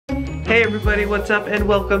Hey everybody, what's up and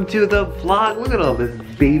welcome to the vlog. Look at all these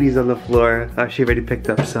babies on the floor. She already picked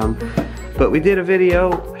up some. But we did a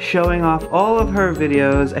video showing off all of her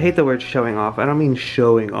videos. I hate the word showing off. I don't mean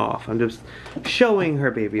showing off. I'm just showing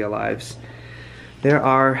her baby alives. There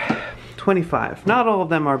are 25. Not all of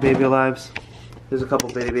them are baby alives. There's a couple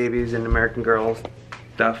bitty babies and American Girl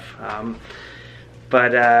stuff.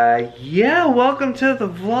 Yeah, welcome to the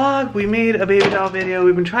vlog. We made a baby doll video.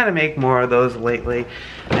 We've been trying to make more of those lately.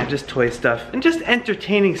 And just toy stuff and just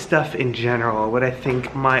entertaining stuff in general. What I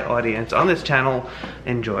think my audience on this channel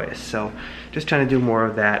enjoys. So just trying to do more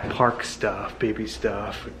of that park stuff, baby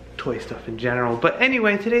stuff, toy stuff in general. But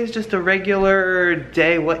anyway, today's just a regular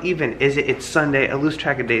day. What even is it? It's Sunday. I lose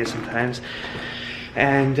track of days sometimes.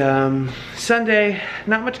 And Sunday,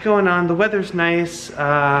 not much going on. The weather's nice.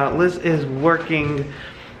 Liz is working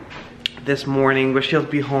this morning, but she'll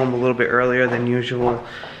be home a little bit earlier than usual.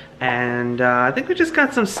 And I think we just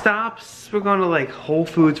got some stops. We're going to like Whole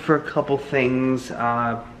Foods for a couple things,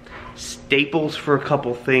 Staples for a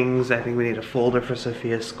couple things. I think we need a folder for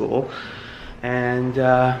Sophia's school. And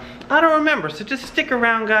I don't remember, so just stick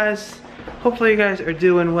around, guys. Hopefully you guys are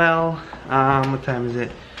doing well. What time is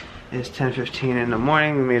it? It's 10:15 in the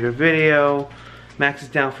morning. We made a video. Max is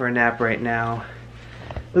down for a nap right now.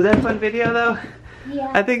 Was that a fun video though? Yeah.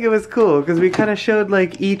 I think it was cool because we kind of showed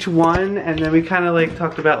like each one, and then we kind of like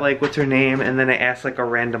talked about like what's her name, and then I asked like a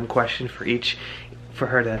random question for each, for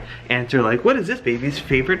her to answer, like what is this baby's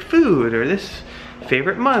favorite food, or this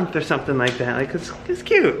favorite month, or something like that. Like it's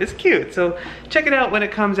cute. It's cute. So check it out when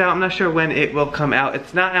it comes out. I'm not sure when it will come out.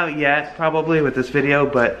 It's not out yet probably with this video,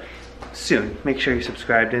 but soon. Make sure you're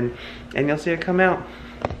subscribed and you'll see it come out.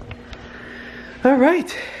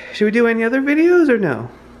 Alright, should we do any other videos or no?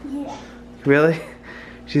 Yeah. Really?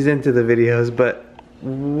 She's into the videos, but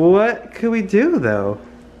what could we do though?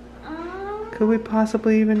 Could we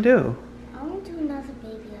possibly even do? I want to do another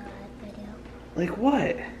baby alive video. Like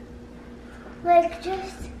what? Like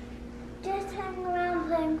just hanging around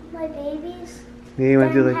playing with my babies. Yeah, you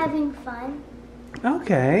want to do like having fun.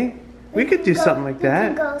 Okay. We could do something like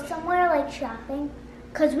that. We can go somewhere like shopping,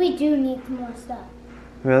 because we do need more stuff.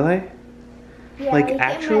 Really? Yeah, like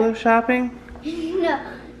actual shopping?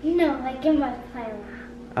 No, like in my pile.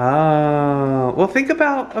 Oh, well think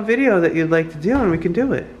about a video that you'd like to do and we can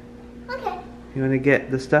do it. Okay. You want to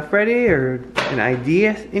get the stuff ready or an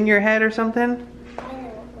idea in your head or something? I know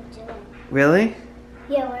what we're doing. Really?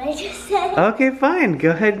 Yeah, what I just said. Okay, fine. Go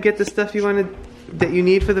ahead and get the stuff that you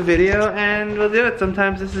need for the video and we'll do it.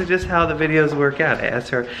 Sometimes this is just how the videos work out. I ask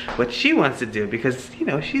her what she wants to do because, you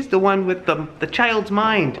know, she's the one with the child's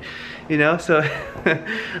mind, you know, so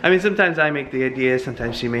I mean sometimes I make the ideas,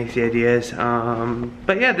 sometimes she makes the ideas,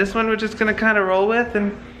 but yeah, this one we're just gonna kind of roll with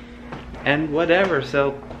and whatever.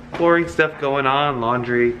 So boring stuff going on,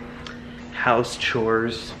 laundry, house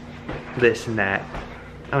chores, this and that.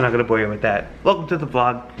 I'm not gonna bore you with that. Welcome to the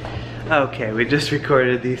vlog. Okay, we just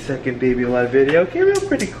recorded the second Baby Alive video. Okay, real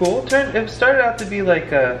pretty cool. It started out to be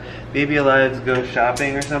like a Baby Alive's Go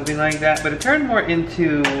Shopping or something like that, but it turned more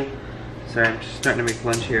into, sorry, I'm just starting to make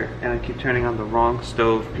lunch here, and I keep turning on the wrong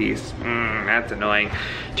stove piece. That's annoying.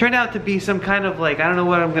 Turned out to be some kind of like, I don't know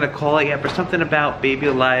what I'm gonna call it yet, but something about Baby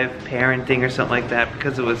Alive parenting or something like that,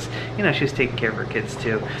 because it was, you know, she was taking care of her kids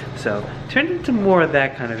too. So, turned into more of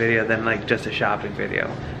that kind of video than like just a shopping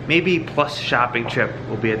video. Maybe plus shopping trip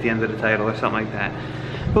will be at the end of the title or something like that.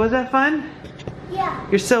 But was that fun? Yeah.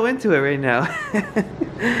 You're so into it right now.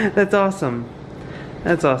 That's awesome.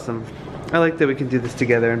 That's awesome. I like that we can do this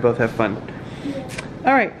together and both have fun. Yeah.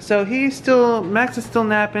 Alright, so Max is still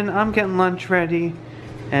napping, I'm getting lunch ready.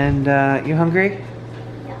 And you hungry?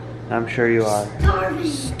 Yeah. I'm sure you are. Starving.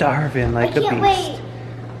 Starving like a beast. I can't wait.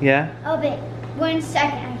 Yeah? Oh wait, 1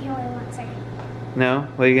 second. I can't wait 1 second. No?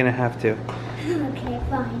 Well, you're gonna have to. Okay,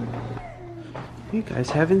 fine. You guys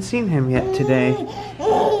haven't seen him yet today.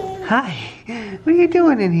 Hi. What are you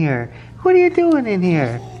doing in here? What are you doing in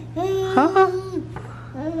here? Huh?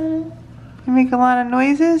 You make a lot of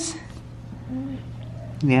noises?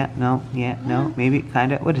 Yeah, no, maybe,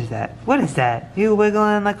 kinda. What is that? What is that? You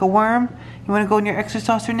wiggling like a worm? You wanna go in your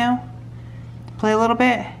exerciser now? Play a little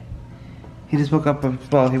bit? He just woke up,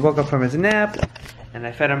 well, he woke up from his nap, and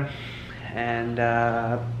I fed him, and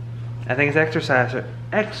I think it's exerciser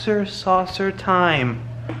time.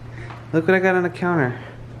 Look what I got on the counter.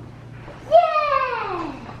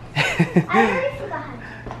 Yeah! I already forgot.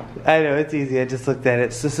 I know, it's easy. I just looked at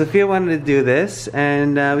it. So Sophia wanted to do this,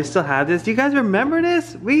 and we still have this. Do you guys remember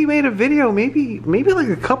this? We made a video maybe like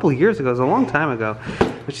a couple years ago. It was a long time ago.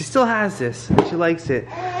 But she still has this, and she likes it.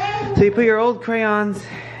 So you put your old crayons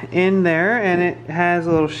in there, and it has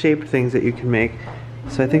little shaped things that you can make.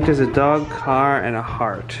 So I think there's a dog, car, and a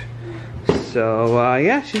heart. So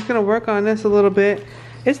yeah, she's gonna work on this a little bit.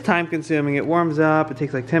 It's time consuming. It warms up, it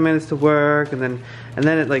takes like 10 minutes to work, and then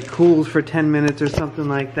it like cools for 10 minutes or something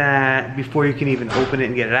like that before you can even open it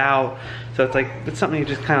and get it out. So it's like, it's something you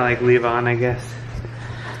just kinda like leave on, I guess.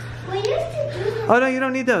 We used to do this. Oh no, you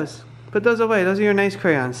don't need those. Put those away, those are your nice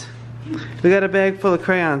crayons. We got a bag full of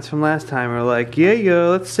crayons from last time. We're like, yeah,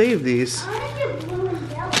 let's save these. I want to do blue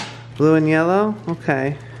and yellow. Blue and yellow?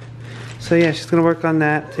 Okay. So yeah, she's gonna work on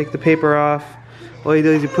that. Take the paper off. All you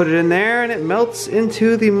do is you put it in there and it melts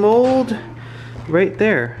into the mold right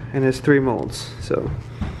there. And there's 3 molds. So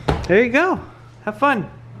there you go. Have fun.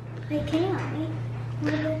 I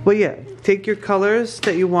can't. Well yeah, take your colors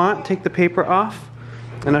that you want, take the paper off,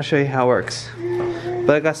 and I'll show you how it works.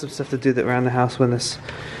 But I got some stuff to do around the house with this.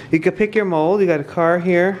 You can pick your mold. You got a car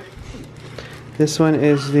here. This one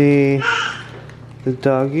is the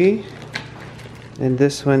doggy. And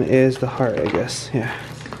this one is the heart, I guess. Yeah.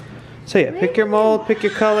 So yeah, pick your mold, pick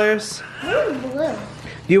your colors. Blue.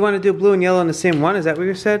 Do you want to do blue and yellow in the same one? Is that what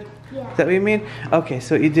you said? Yeah. Is that what you mean? Okay,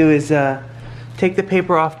 so what you do is take the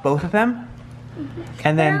paper off both of them.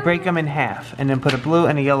 And then break them in half. And then put a blue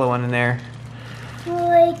and a yellow one in there.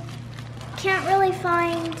 Well, I can't really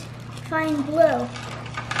find blue.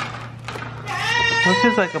 Well, it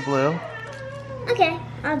feels like a blue. Okay,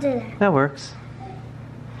 I'll do that. That works.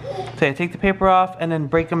 So yeah, take the paper off and then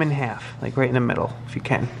break them in half. Like right in the middle, if you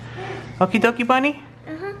can. Okie dokie, bunny?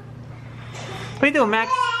 Uh-huh. What are you doing,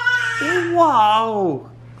 Max?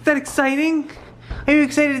 Wow! Is that exciting? Are you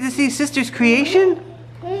excited to see Sister's creation?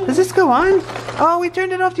 Does this go on? Oh, we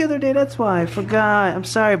turned it off the other day, that's why. I forgot. I'm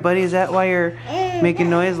sorry, buddy. Is that why you're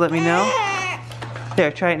making noise? Let me know.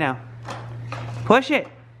 There, try it now. Push it.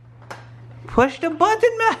 Push the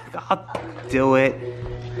button, Max. I'll do it.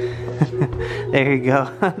 There you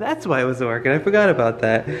go. That's why it wasn't working. I forgot about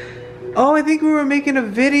that. Oh, I think we were making a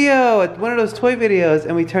video, one of those toy videos,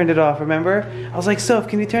 and we turned it off, remember? I was like, Soph,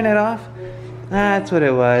 can you turn that off? That's what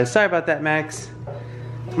it was. Sorry about that, Max.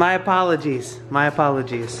 My apologies. My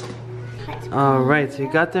apologies. Alright, so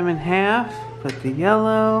you got them in half. Put the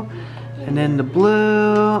yellow, and then the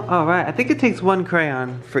blue. Alright, I think it takes 1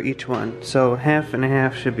 crayon for each one. So half and a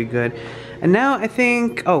half should be good. And now I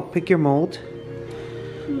think, oh, pick your mold.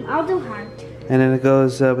 I'll do heart. And then it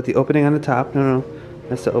goes with the opening on the top. No,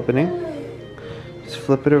 that's the opening. Just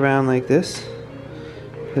flip it around like this.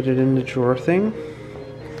 Put it in the drawer thing.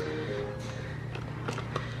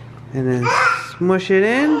 And then smush it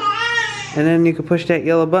in. And then you can push that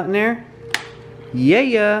yellow button there.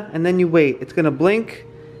 Yeah. And then you wait. It's gonna blink.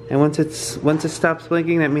 And once it stops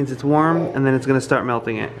blinking, that means it's warm. And then it's gonna start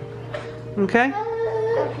melting it. Okay?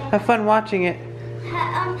 Have fun watching it.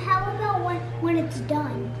 How about when it's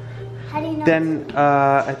done? How do you know? Then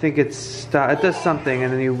I think it does something,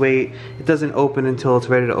 and then you wait. It doesn't open until it's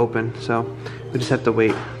ready to open, so we just have to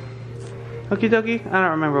wait. Okie dokie. I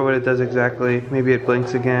don't remember what it does exactly. Maybe it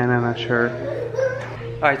blinks again. I'm not sure.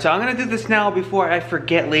 Alright, so I'm gonna do this now before I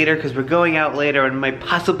forget later, because we're going out later and might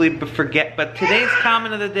possibly forget. But today's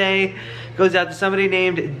comment of the day goes out to somebody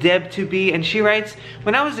named Deb2B, and she writes,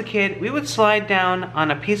 when I was a kid, we would slide down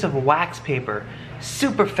on a piece of wax paper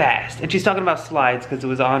super fast. And she's talking about slides because it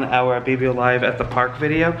was on our Baby Alive at the Park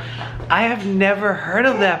video. I have never heard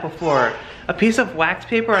of that before. A piece of wax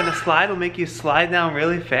paper on a slide will make you slide down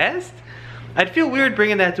really fast? I'd feel weird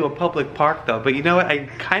bringing that to a public park though, but you know what? I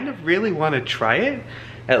kind of really want to try it.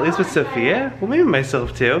 At least with Sophia. Well, maybe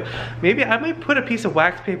myself too. Maybe I might put a piece of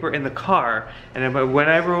wax paper in the car, and then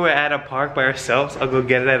whenever we're at a park by ourselves, I'll go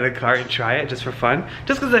get it out of the car and try it just for fun.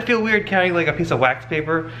 Just because I feel weird carrying like a piece of wax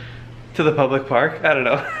paper to the public park. I don't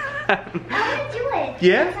know. I want to do it.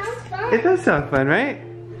 Yeah? It sounds fun. It does sound fun, right?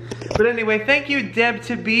 But anyway, thank you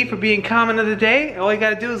Deb2B for being comment of the day. All you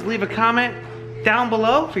gotta do is leave a comment down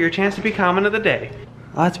below for your chance to be comment of the day.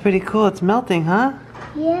 Oh, that's pretty cool. It's melting, huh?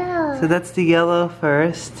 Yeah. So that's the yellow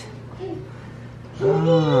first.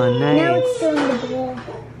 Oh, nice. Now it's doing the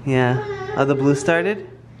blue. Yeah. Oh, the blue started?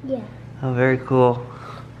 Yeah. Oh, very cool.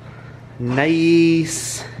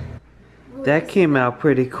 Nice. That came out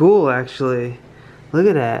pretty cool, actually. Look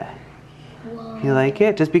at that. Whoa. You like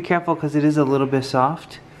it? Just be careful because it is a little bit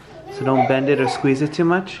soft. So don't bend it or squeeze it too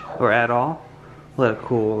much or at all. Let it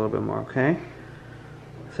cool a little bit more, okay?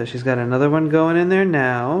 So she's got another one going in there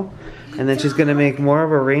now. And then she's gonna make more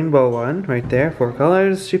of a rainbow one right there. 4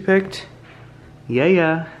 colors she picked. Yeah.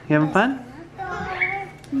 You having fun?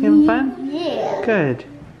 You having fun? Yeah. Good.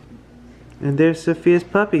 And there's Sophia's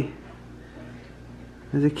puppy.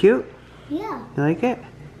 Is it cute? Yeah. You like it?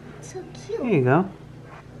 So cute. There you go.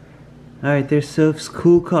 Alright, there's Soph's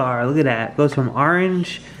cool car. Look at that. It goes from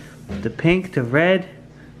orange, The pink to red.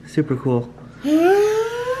 Super cool.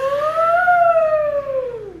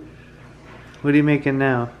 What are you making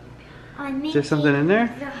now? Is there something in there?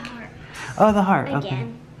 The heart. Oh, the heart. Again. Okay.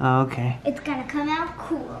 Oh, okay. It's gonna come out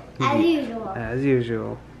cool, as usual. As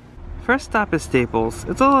usual. First stop is Staples.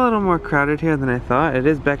 It's a little more crowded here than I thought. It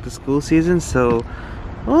is back to school season, so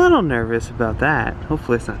a little nervous about that.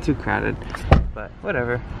 Hopefully it's not too crowded, but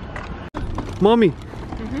whatever. Mommy,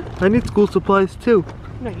 I need school supplies too.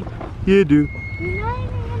 No, you Yeah, I do. You're not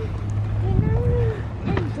even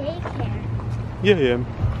in daycare. Yeah, I am.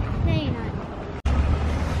 No, you're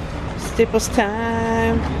not. Staples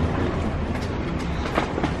time.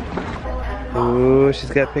 Ooh, she's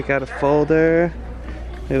got to pick out a folder.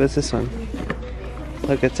 Wait, what's this one?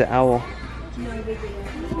 Look, it's an owl.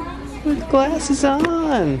 With glasses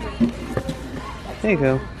on. There you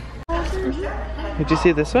go. Did you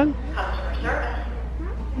see this one?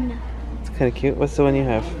 No. It's kind of cute. What's the one you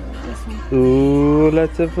have? This one. Ooh,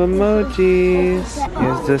 lots of emojis.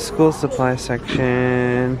 Here's the school supply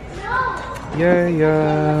section.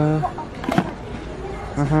 Yeah.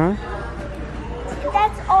 Uh-huh.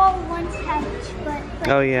 That's all one pouch, but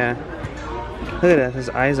Oh yeah. Look at that, there's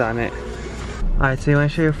eyes on it. Alright, so you want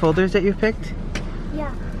to show your folders that you picked?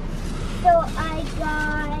 yeah. So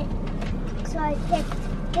I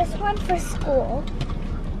picked this one for school.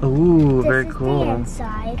 Ooh, This very is cool. the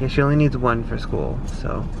inside. Yeah, she only needs one for school,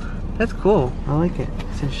 so that's cool. I like it.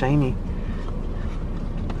 It's so shiny.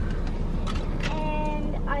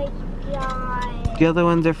 And I got The other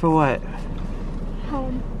ones are for what?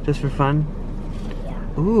 home. Just for fun?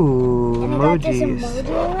 Yeah. Ooh, And I got this emojis.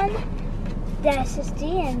 emoji one. This is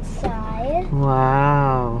the inside.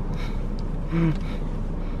 Wow.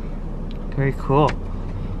 Very cool.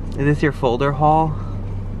 Is this your folder haul?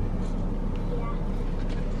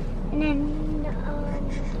 Yeah. And then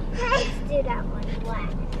let's do that one black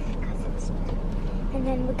because it's. And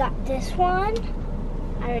then we got this one.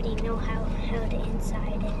 I already know how the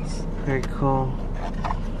inside is. Very cool.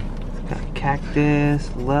 It's got cactus,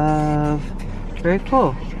 love. Very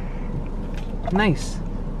cool. Nice.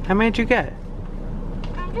 How many did you get?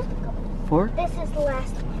 Just 4? this is the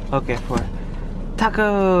last one. Okay, 4.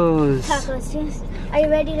 Tacos! Tacos. Are you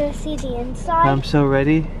ready to see the inside? I'm so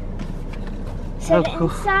ready. So Oh, the cool.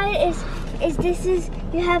 inside is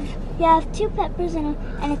you have 2 peppers and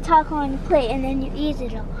a taco on a plate, and then you eat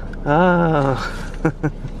it all. Oh,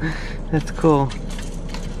 that's cool.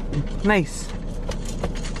 Nice.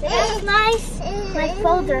 That's nice. My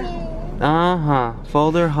folder. Uh-huh,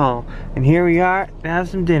 folder haul. And here we are to have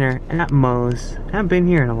some dinner at Moe's. I haven't been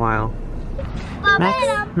here in a while.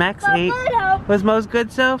 Max ate. Was Moe's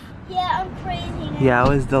good, Soph? Yeah, I'm crazy now. Yeah, it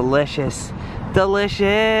was delicious.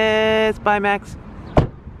 Delicious! Bye, Max.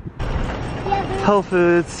 Yeah, Whole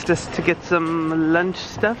Foods just to get some lunch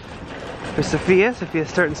stuff for Sophia. Sophia's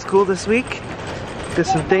starting school this week. Get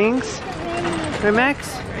some things. Hey,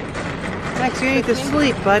 Max? Max, you need to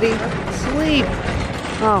sleep, buddy. Sleep.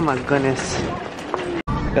 Oh my goodness.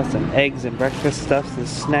 Got some eggs and breakfast stuff, some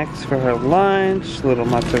snacks for her lunch, little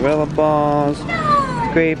mozzarella balls,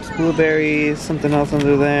 grapes, blueberries, something else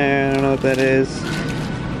under there, I don't know what that is.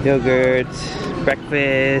 Yogurt,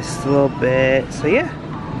 breakfast, a little bit. So yeah,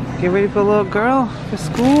 get ready for the little girl for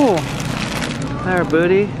school. There,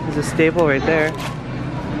 booty. There's a staple right there.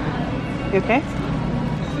 You okay?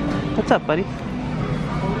 What's up, buddy?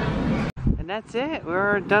 And that's it.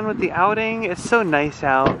 We're done with the outing. It's so nice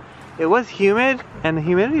out. It was humid, and the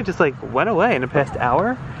humidity just like went away in the past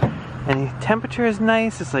hour. And the temperature is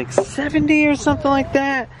nice. It's like 70 or something like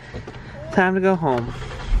that. Time to go home.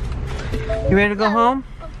 You ready to go home?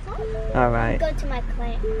 Alright. Go to my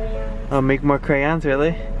crayon. Oh, make more crayons,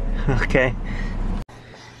 really? Okay.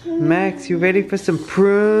 Max, you ready for some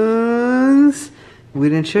prunes? We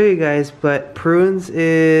didn't show you guys, but prunes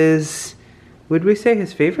is, would we say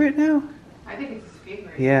his favorite now? I think it's his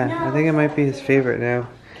favorite. Yeah, I think it might be his favorite now.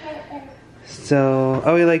 So,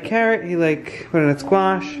 oh, he like carrot, he like put in a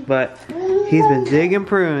squash, but he's been digging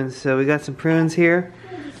prunes. So we got some prunes here,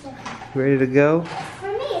 ready to go. For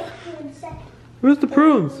me, it's second. Where's the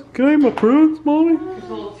prunes? Can I eat my prunes, Mommy? It's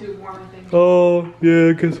a little too warm, I think. Oh, yeah,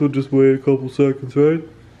 I guess we'll just wait a couple seconds, right?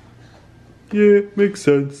 Yeah, makes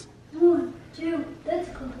sense. 1, 2, that's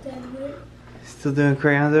cool, David. Still doing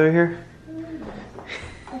crayons over here?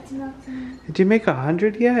 That's not the Did you make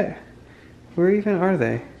 100 yet? Where even are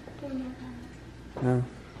they? No.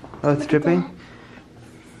 Oh, it's dripping?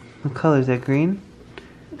 What color is that? Green?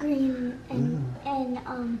 green and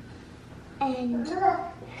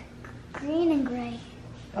green and gray.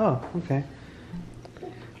 Oh, okay.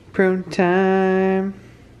 Prune time.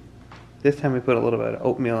 This time we put a little bit of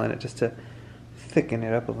oatmeal in it just to thicken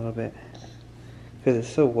it up a little bit because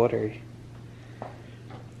it's so watery.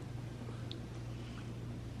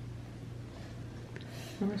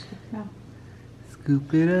 No.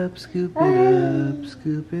 Scoop it up, scoop it up,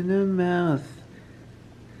 scoop in the mouth.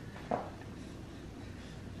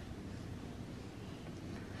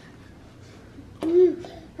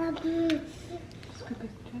 Scoop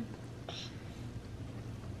it, Jen.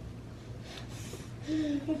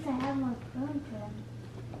 Because I have more room for them.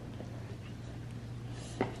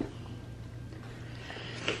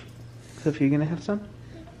 Sophia, you gonna have some?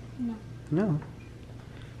 No. No.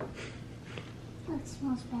 Oh, it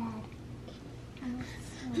smells bad.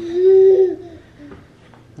 He's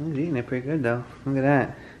eating it pretty good though. Look at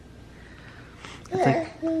that. It's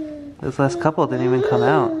like those last couple didn't even come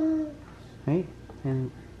out. Right?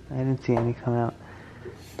 And I didn't see any come out.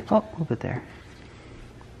 Oh, a little bit there.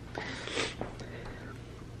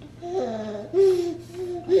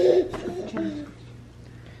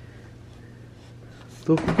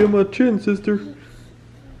 Don't forget my chin, sister.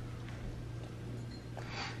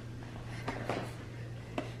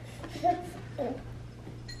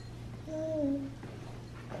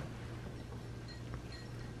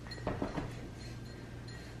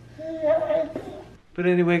 But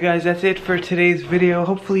anyway guys, that's it for today's video.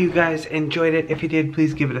 Hopefully you guys enjoyed it. If you did,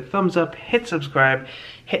 please give it a thumbs up, hit subscribe,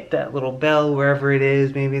 hit that little bell wherever it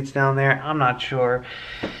is. Maybe it's down there, I'm not sure.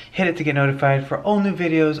 Hit it to get notified for all new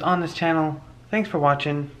videos on this channel. Thanks for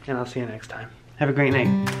watching, and I'll see you next time. Have a great night.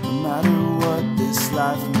 No matter what this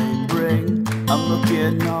life may bring, I'm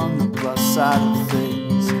looking on the plus side of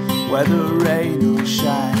things. Whether rain or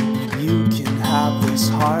shine, you can have this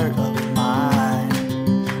heart of mine.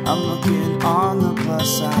 I'm looking on the plus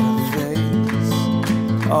side of things.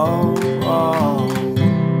 Oh, oh.